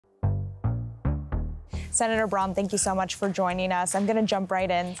Senator Braun, thank you so much for joining us. I'm going to jump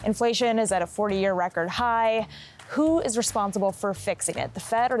right in. Inflation is at a 40-year record high. Who is responsible for fixing it, the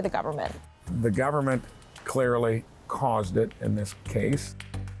Fed or the government? The government clearly caused it in this case.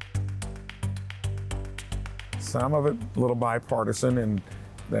 Some of it a little bipartisan, and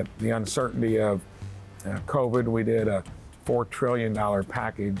that the uncertainty of COVID, we did a $4 trillion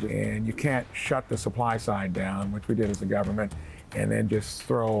package, and you can't shut the supply side down, which we did as a government, and then just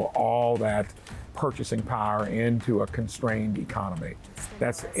throw all that purchasing power into a constrained economy.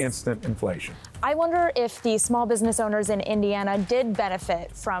 That's instant inflation. I wonder if the small business owners in Indiana did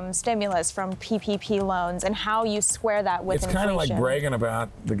benefit from stimulus, from PPP loans, and how you square that with inflation. It's kind of like bragging about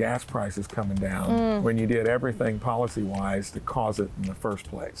the gas prices coming down when you did everything policy-wise to cause it in the first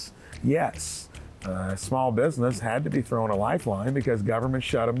place. Yes, small business had to be thrown a lifeline because government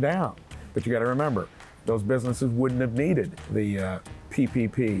shut them down. But you got to remember, those businesses wouldn't have needed the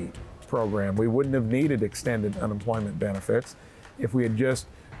PPP program. We wouldn't have needed extended unemployment benefits if we had just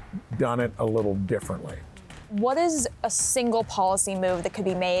done it a little differently. What is a single policy move that could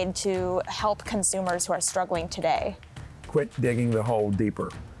be made to help consumers who are struggling today? Quit digging the hole deeper.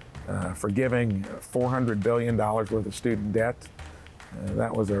 Forgiving $400 billion worth of student debt,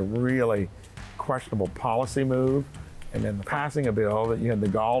 that was a really questionable policy move. And then passing a bill that you had the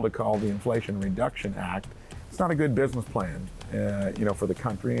gall to call the Inflation Reduction Act. It's not a good business plan, for the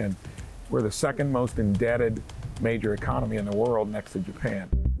country. And we're the second most indebted major economy in the world next to Japan.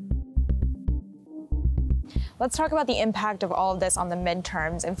 Let's talk about the impact of all of this on the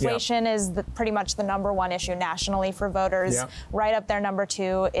midterms. Inflation is pretty much the #1 issue nationally for voters. Right up there,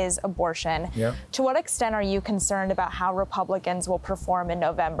 #2 is abortion. To what extent are you concerned about how Republicans will perform in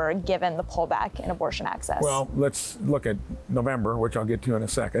November, given the pullback in abortion access? Well, let's look at November, which I'll get to in a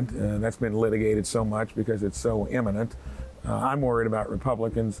second. That's been litigated so much because it's so imminent. I'm worried about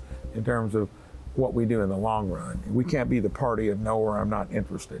Republicans in terms of what we do in the long run. We can't be the party of no, or I'm not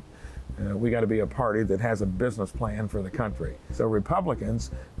interested. We got to be a party that has a business plan for the country. So Republicans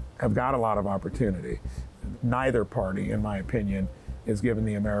have got a lot of opportunity. Neither party, in my opinion, is giving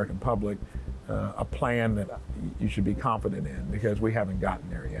the American public a plan that you should be confident in, because we haven't gotten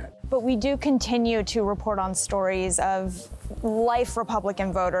there yet. But we do continue to report on stories of life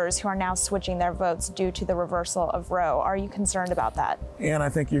Republican voters who are now switching their votes due to the reversal of Roe. Are you concerned about that? And I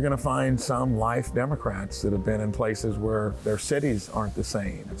think you're going to find some life Democrats that have been in places where their cities aren't the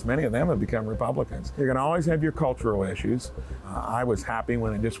same. It's many of them have become Republicans. You're going to always have your cultural issues. I was happy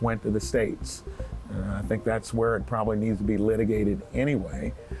when it just went to the states. I think that's where it probably needs to be litigated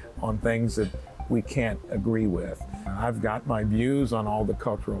anyway, on things that we can't agree with. I've got my views on all the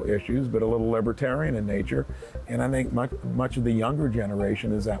cultural issues, but a little libertarian in nature, and I think much of the younger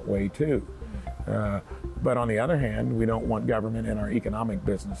generation is that way too. But on the other hand, we don't want government in our economic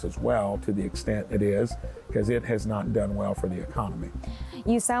business as well, to the extent it is, because it has not done well for the economy.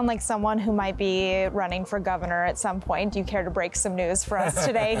 You sound like someone who might be running for governor at some point. Do you care to break some news for us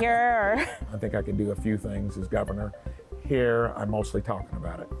today here? Or? I think I could do a few things as governor. Here, I'm mostly talking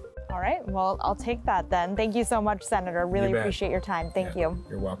about it. All right, well, I'll take that then. Thank you so much, Senator. Really appreciate your time. Thank you.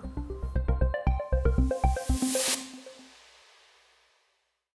 You're welcome.